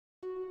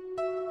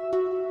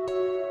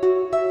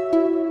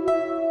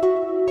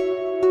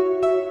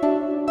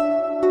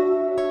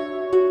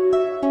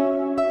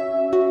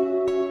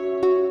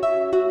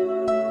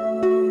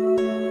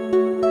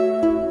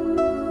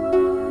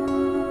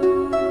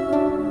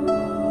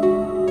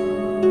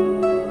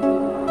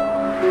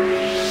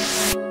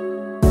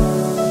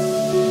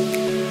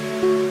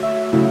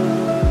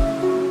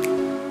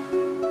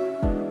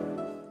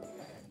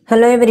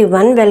Hello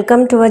everyone,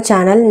 welcome to our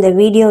channel. In the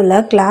video la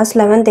class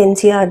 11th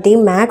NCERT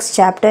Max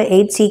chapter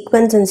 8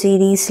 sequence and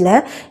series la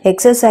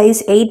exercise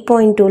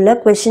 8.2 la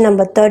question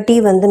number 30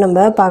 வந்து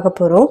நம்ம பார்க்க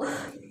போறோம்.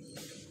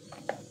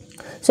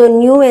 So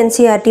new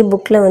NCERT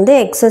book la வந்து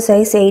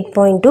exercise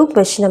 8.2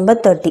 question number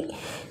 30.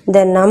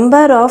 The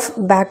number of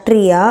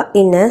bacteria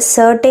in a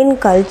certain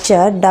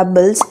culture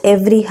doubles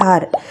every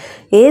hour.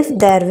 If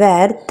there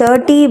were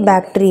 30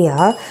 bacteria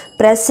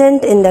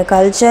present in the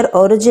culture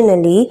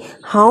originally,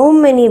 how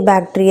many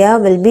bacteria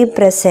will be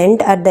present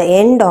at the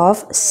end of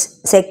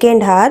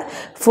second hour,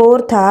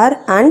 fourth hour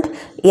and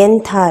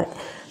nth hour?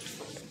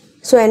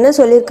 So என்ன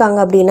சொல்லிருக்காங்க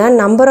அப்படினா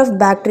number of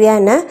bacteria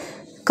in a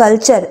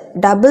culture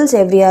doubles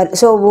every hour.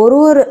 So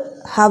ஒரு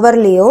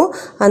ஹவர்லேயும்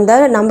அந்த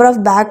number of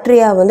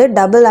bacteria வந்து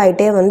double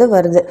ஆகிட்டே வந்து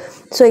வருது.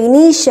 So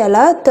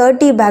இனிஷியலாக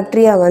 30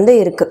 பேக்டீரியா வந்து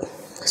இருக்குது.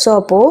 ஸோ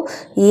அப்போது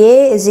ஏ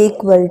இஸ்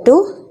ஈக்குவல் டு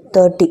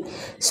 30.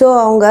 ஸோ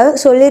அவங்க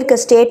சொல்லியிருக்க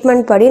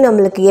ஸ்டேட்மெண்ட் படி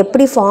நம்மளுக்கு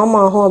எப்படி ஃபார்ம்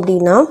ஆகும்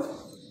அப்படின்னா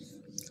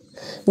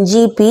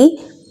ஜிபி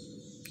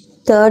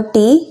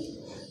 30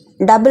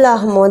 டபுள்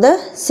ஆகும் போது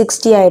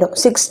 60 ஆகிடும்.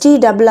 60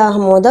 டபுள்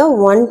ஆகும் போது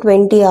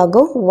 120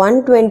 ஆகும்.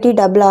 120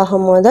 டபுள்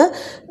ஆகும் போது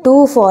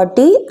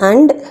 240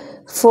 அண்ட்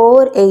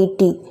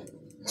 480.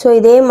 ஸோ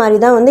இதே மாதிரி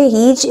தான் வந்து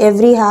ஈச்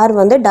எவ்ரி ஹார்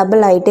வந்து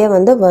டபுள் ஆகிட்டே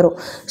வந்து வரும்.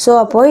 ஸோ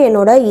அப்போது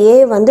என்னோட ஏ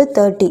வந்து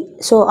 30.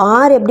 ஸோ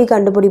ஆர் எப்படி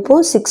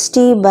கண்டுபிடிப்போம்?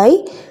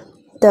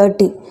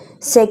 60/30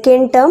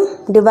 second term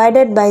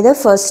divided by the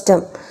first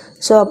term.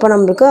 So அப்போ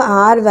நம்மளுக்கு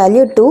ஆர்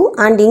வேல்யூ 2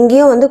 அண்ட்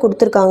இங்கேயும் வந்து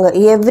கொடுத்துருக்காங்க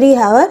எவ்ரி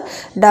ஹவர்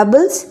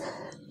டபுள்ஸ்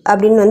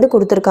அப்படின்னு வந்து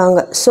கொடுத்துருக்காங்க.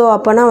 ஸோ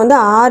அப்போனா வந்து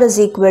ஆர் இஸ்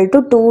ஈக்குவல்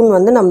டு 2ன்னு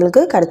வந்து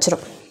நம்மளுக்கு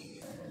கிடச்சிரும்.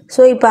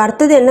 ஸோ இப்போ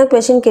அடுத்தது என்ன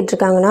question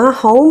கேட்டிருக்காங்கன்னா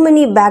how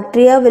many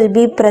bacteria will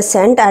be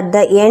present at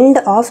the end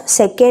of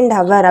second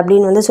hour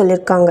அப்படின்னு வந்து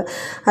சொல்லியிருக்காங்க.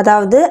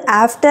 அதாவது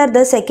ஆஃப்டர்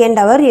த செகண்ட்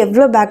ஹவர்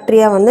எவ்வளோ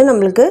பேக்டீரியா வந்து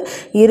நம்மளுக்கு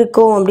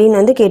இருக்கும் அப்படின்னு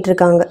வந்து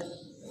கேட்டிருக்காங்க.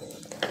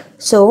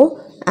 So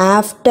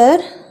after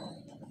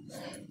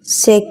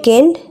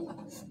second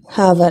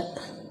hour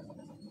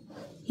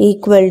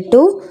equal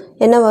to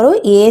என்ன வரும்?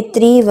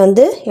 A3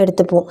 வந்து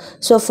எடுத்துப்போம்.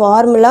 So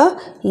formula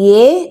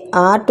A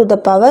R to the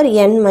power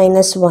n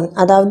minus 1,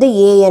 அதாவது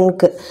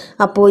ANக்கு.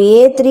 அப்போது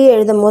A3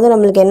 எழுதும் போது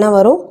நம்மளுக்கு என்ன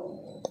வரும்?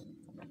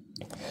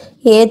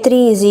 A3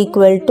 is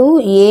equal to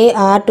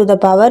AR to the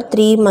power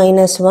 3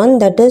 minus 1,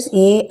 that is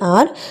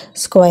AR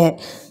square.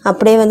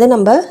 அப்படியே வந்து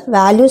நம்ம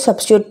வேல்யூ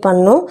சப்ஸ்டியூட்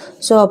பண்ணோம்.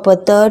 ஸோ அப்போ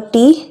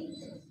 30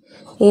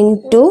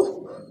 into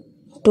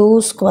 2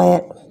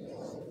 square.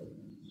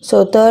 So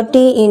 30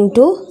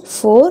 into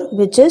 4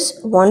 which is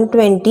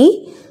 120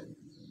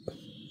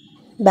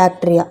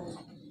 bacteria.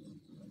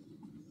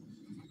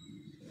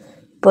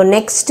 இப்போ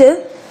next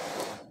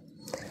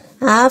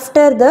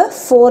after the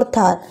fourth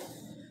hour.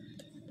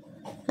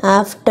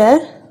 After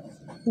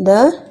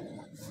the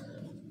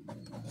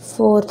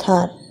fourth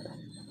hour.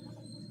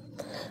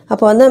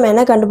 அப்போ வந்து நம்ம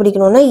என்ன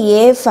கண்டுபிடிக்கணும்னா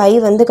A5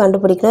 வந்து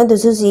கண்டுபிடிக்கணும்.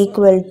 This is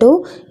equal to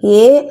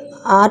A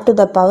R to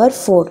the power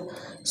 4.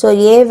 So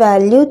A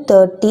value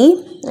 30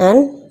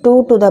 and 2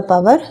 to the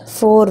power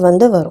 4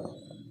 வந்து வரும்.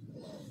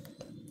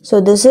 So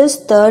this is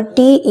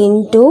 30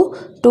 into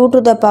 2 to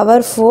the power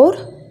 4,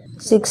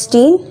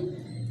 16,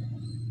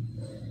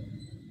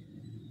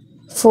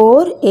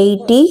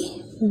 480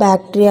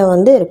 bacteria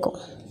வந்து இருக்கும்.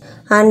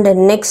 And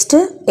next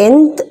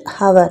nth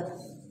hour.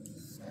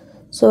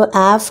 So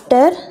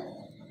after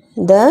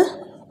the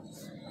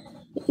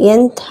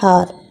nth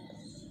hour.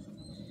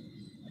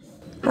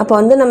 அப்போ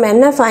வந்து நம்ம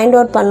என்ன find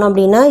out பண்ணோம்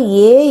அப்படின்னா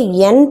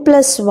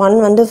AN+1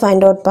 வந்து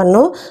ஃபைண்ட் அவுட்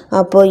பண்ணோம்.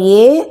 அப்போது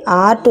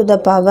AR to the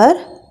power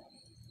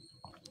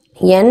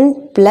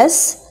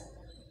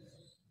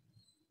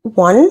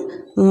n+1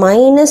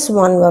 minus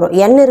 1 வரும்.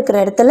 n இருக்கிற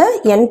இடத்துல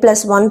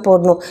n+1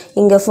 போடணும்.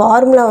 இங்கே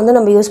ஃபார்முலா வந்து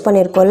நம்ம use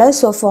பண்ணியிருக்கோம்ல.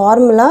 So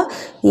formula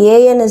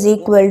AN is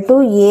equal to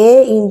A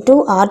into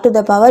R to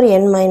the power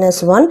n minus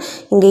 1.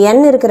 இங்கே n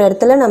இருக்கிற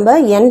இடத்துல நம்ம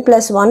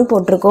n+1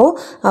 போட்டிருக்கோம்.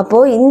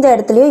 அப்போது இந்த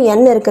இடத்துலையும் n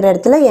இருக்கிற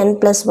இடத்துல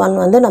n+1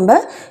 வந்து நம்ம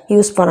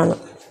யூஸ்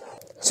பண்ணணும்.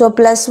 ஸோ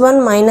 +1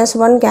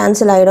 -1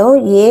 கேன்சல் ஆகிடும்.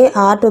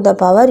 AR to the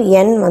power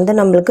n வந்து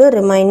நம்மளுக்கு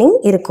ரிமைனிங்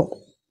இருக்கும்.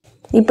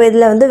 இப்போ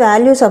இதில் வந்து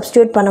வேல்யூ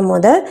சப்ஸ்டியூட் பண்ணும்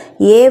போது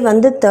A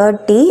வந்து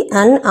 30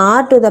 and R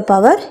to the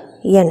power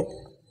n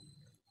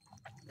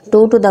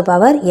 2 to the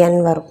power n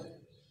வரும்.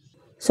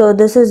 So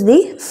this is the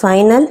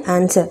final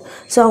answer.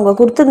 So அவங்க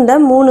கொடுத்துருந்த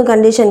 3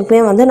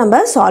 கண்டிஷனுக்குமே வந்து நம்ம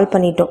சால்வ்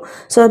பண்ணிட்டோம்.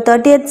 ஸோ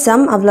 30th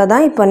சம்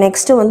அவ்வளோதான். இப்போ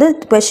நெக்ஸ்ட்டு வந்து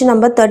கொஷின்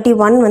நம்பர்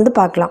 31 வந்து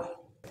பார்க்கலாம்.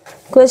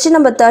 Question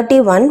number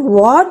 31.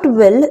 What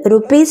will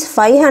rupees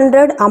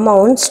 500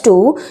 amounts to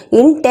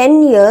in 10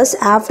 years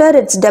after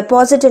its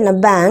deposit in a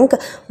bank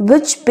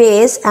which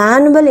pays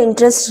annual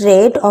interest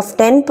rate of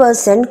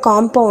 10%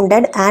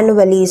 compounded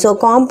annually? So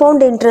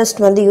compound interest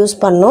வந்து use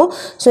பண்ணோம்.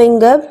 So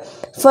இங்கே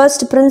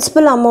first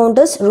principal amount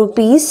is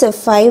rupees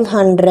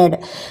 500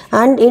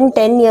 and in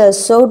 10 years.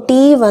 So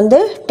T வந்து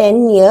 10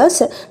 years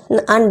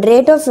and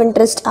rate of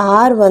interest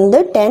R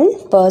வந்து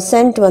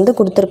 10% வந்து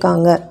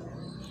கொடுத்துருக்காங்க.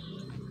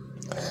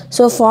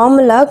 So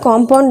formula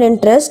compound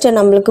interest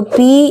நம்மளுக்கு P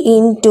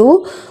into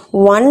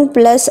 1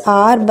 plus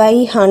R by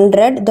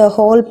 100 the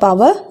whole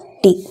power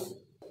T.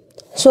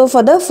 So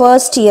for the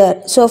first year,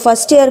 so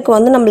first yearக்கு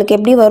வந்து நம்மளுக்கு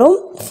எப்படி வரும்?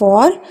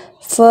 For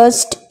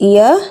first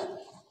year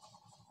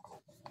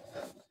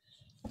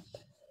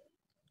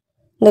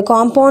the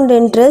compound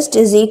interest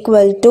is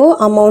equal to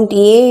amount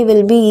A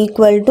will be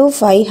equal to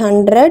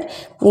 500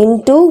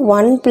 into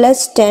 1 plus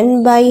 10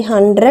 by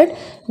 100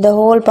 the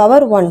whole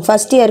power 1.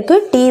 First yearக்கு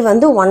T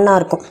வந்து 1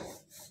 இருக்கும்.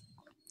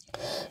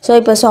 So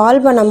இப்போ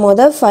solve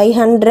பண்ணும்போது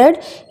 500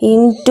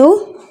 into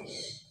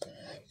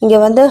இங்கே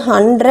வந்து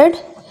 100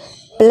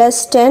 plus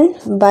 10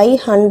 by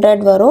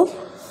 100 வரும்.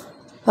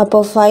 அப்போ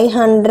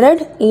 500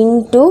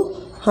 into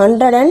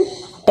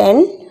 110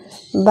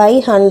 by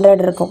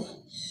 100 இருக்கும்.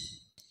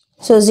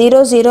 So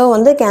 0 0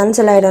 வந்து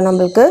cancel ஆயிடும்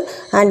நம்மளுக்கு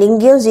and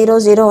இங்கேயும் 0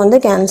 0 வந்து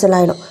cancel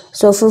ஆயிடும்.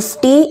 So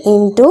 50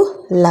 into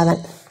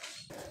 11.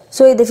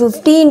 So இது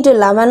 50 into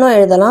 11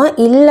 எழுதலாம்.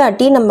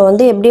 இல்லாட்டி நம்ம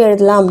வந்து எப்படி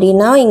எழுதலாம்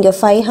அப்படின்னா இங்கே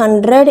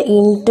 500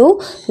 into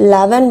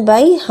 11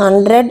 by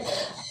 100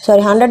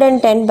 sorry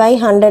 110 by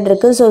 100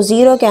 இருக்கு. So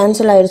 0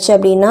 cancel ஆயிடுச்சு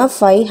அப்படின்னா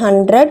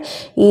 500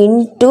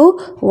 into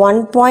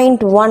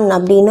 1.1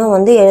 அப்படின்னு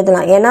வந்து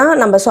எழுதலாம். ஏன்னா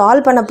நம்ம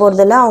சால்வ் பண்ண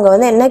போகிறதில்ல. அவங்க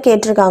வந்து என்ன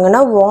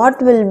கேட்டிருக்காங்கன்னா what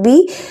will be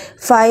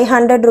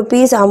 500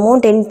 rupees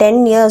amount in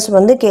 10 years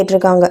வந்து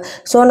கேட்டிருக்காங்க.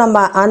 ஸோ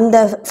நம்ம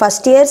அந்த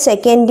ஃபஸ்ட் இயர்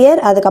செகண்ட்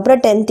இயர்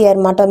அதுக்கப்புறம் 10th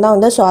இயர் மட்டும்தான்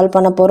வந்து சால்வ்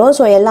பண்ண போகிறோம்.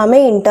 ஸோ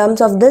எல்லாமே இன்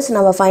டேர்ம்ஸ் ஆஃப் திஸ்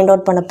நம்ம ஃபைண்ட்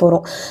அவுட் பண்ண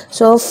போகிறோம்.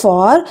 So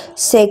for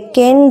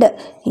second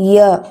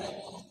year,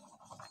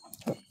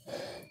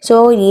 so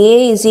A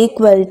is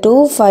equal to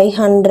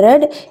 500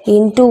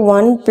 into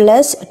 1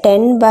 plus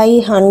 10 by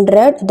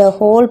 100 the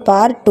whole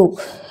power 2.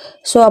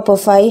 So அப்போ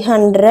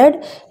 500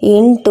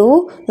 into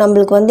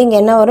நம்மளுக்கு வந்து இங்கே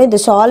என்ன வரும்? இது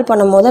சால்வ்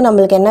பண்ணும் போது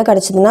நம்மளுக்கு என்ன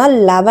கிடச்சிதுன்னா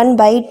 11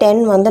 by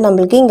 10 வந்து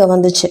நம்மளுக்கு இங்கே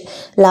வந்துச்சு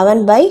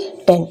 11 by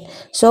 10.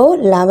 So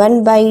 11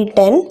 by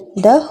 10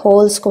 the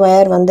whole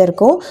square வந்து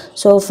இருக்கும்.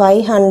 So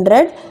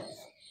 500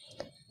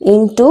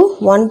 into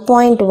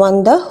 1.1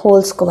 the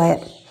whole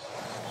square.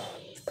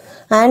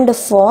 And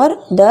for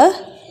the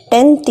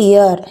 10th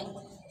year,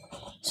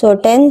 so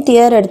 10th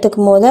year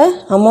எடுத்துக்கும் போது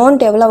amount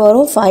எவ்வளோ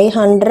வரும்?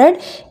 500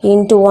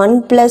 into 1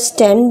 plus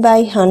 10 by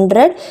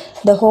 100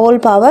 the whole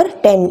power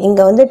 10.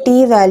 இங்கே வந்து t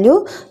value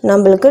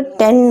நம்மளுக்கு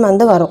 10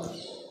 வந்து வரும்.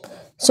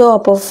 ஸோ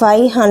அப்போ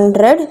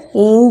 500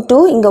 into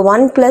இங்கே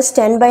 1 plus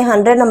 10 by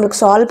 100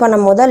 நம்மளுக்கு சால்வ்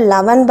பண்ணும் போது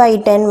 11 by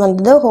 10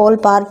 வந்து whole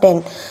power 10.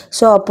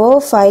 ஸோ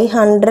அப்போது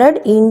 500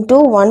 into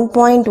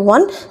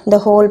 1.1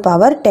 the whole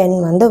power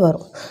 10 வந்து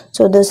வரும்.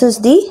 So this is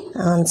the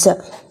answer.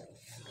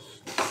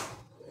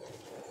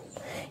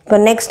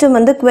 இப்போ நெக்ஸ்ட்டு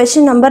வந்து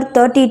question number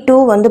 32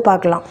 வந்து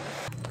பார்க்கலாம்.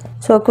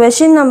 So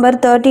question number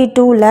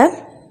 32ல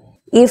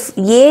if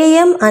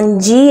AM and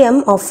GM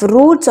of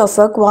roots of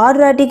a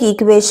quadratic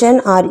equation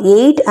are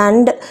 8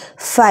 and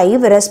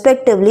 5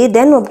 respectively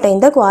then obtain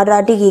the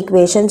quadratic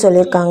equation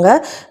சொல்லியிருக்காங்க.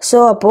 So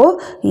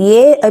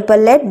அப்போது இப்போ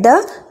let the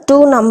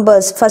two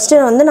numbers,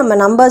 first வந்து நம்ம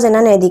numbers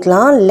என்னென்னு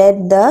எழுதிக்கலாம். let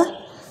the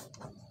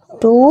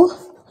two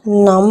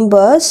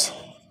numbers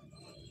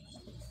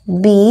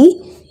be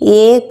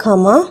A,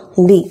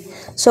 B.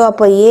 So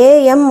அப்போ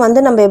AM வந்து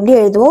நம்ம எப்படி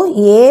எழுதுவோம்?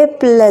 A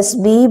plus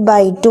B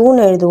by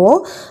 2ன்னு எழுதுவோம்.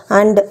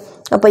 அண்ட்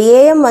அப்போ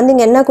AM வந்து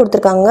இங்கே என்ன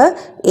கொடுத்துருக்காங்க?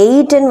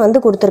 8ன்னு வந்து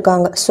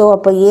கொடுத்துருக்காங்க. ஸோ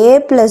அப்போ A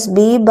plus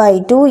B by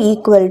 2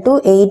 equal to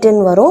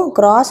 8ன்னு வரும்.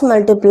 கிராஸ்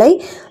மல்டிப்ளை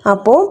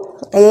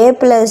அப்போது A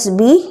plus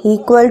B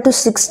equal to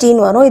 16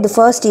 வரும். இது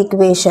ஃபர்ஸ்ட்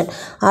ஈக்குவேஷன்.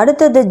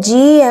 அடுத்தது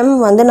GM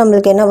வந்து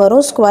நம்மளுக்கு என்ன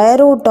வரும்?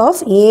 ஸ்கொயர் ரூட்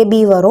ஆஃப் AB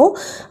வரும்.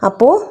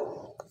 அப்போது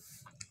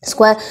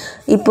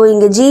இப்போ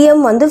இங்கே GM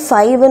வந்து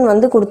 5ன்னு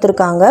வந்து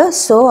கொடுத்துருக்காங்க.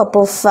 ஸோ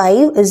அப்போது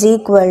 5 is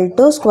equal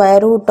to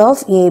square root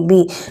of AB.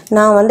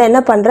 நான் வந்து என்ன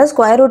பண்ணுறேன்?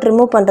 ஸ்கொயர் ரூட்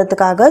ரிமூவ்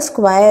பண்ணுறதுக்காக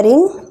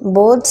ஸ்கொயரிங்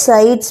போத்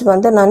சைட்ஸ்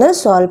வந்து நான்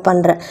சால்வ்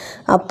பண்ணுறேன்.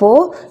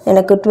 அப்போது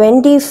எனக்கு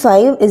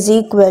 25 is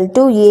equal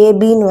to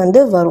ABன்னு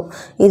வந்து வரும்.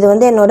 இது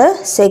வந்து என்னோட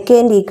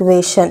செகண்ட்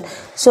ஈக்குவேஷன்.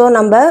 ஸோ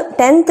நம்ம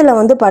 10th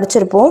வந்து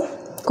படிச்சிருப்போம்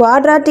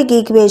குவாட்ராட்டிக்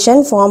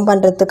ஈக்குவேஷன் ஃபார்ம்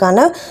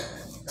பண்ணுறதுக்கான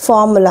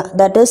formula,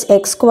 that is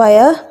x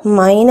square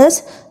minus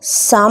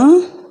sum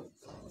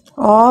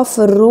of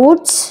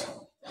roots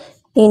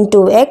into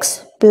x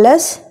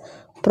plus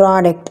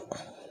product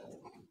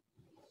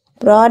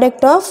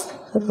of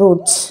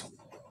roots.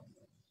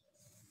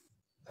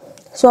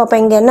 So அப்போ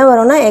இங்கே என்ன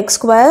வரும்னா எக்ஸ்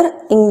ஸ்கொயர்,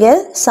 இங்கே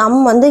சம்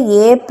வந்து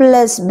a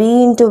plus b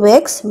into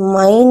x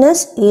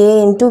minus a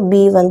into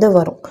b வந்து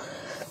வரும்.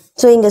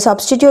 So இங்கே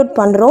சப்ஸ்டிடியூட்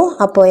பண்ணுறோம்.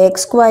 அப்போது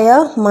எக்ஸ்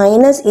ஸ்கொயர்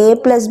மைனஸ் ஏ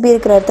ப்ளஸ் பி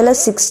இருக்கிற இடத்துல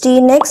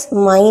 16x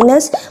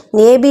மைனஸ்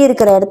ஏபி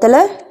இருக்கிற இடத்துல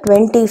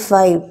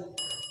 25.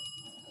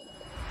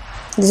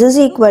 This is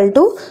equal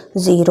to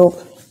 0.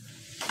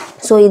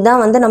 So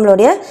இதுதான் வந்து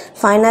நம்மளுடைய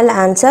ஃபைனல்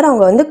ஆன்சர்.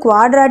 அவங்க வந்து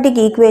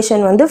குவாட்ராட்டிக்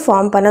ஈக்குவேஷன் வந்து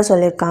ஃபார்ம் பண்ண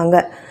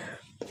சொல்லியிருக்காங்க.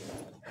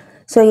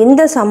 ஸோ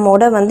இந்த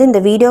சம்மோட வந்து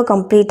இந்த வீடியோ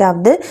கம்ப்ளீட்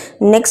ஆகுது.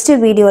 நெக்ஸ்ட்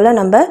வீடியோவில்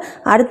நம்ம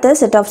அடுத்த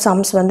செட் ஆஃப்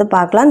சம்ஸ் வந்து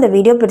பார்க்கலாம். இந்த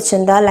வீடியோ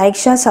பிடிச்சிருந்தா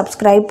லைக், ஷேர்,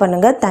 சப்ஸ்கிரைப்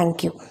பண்ணுங்கள்.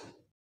 தேங்க்யூ.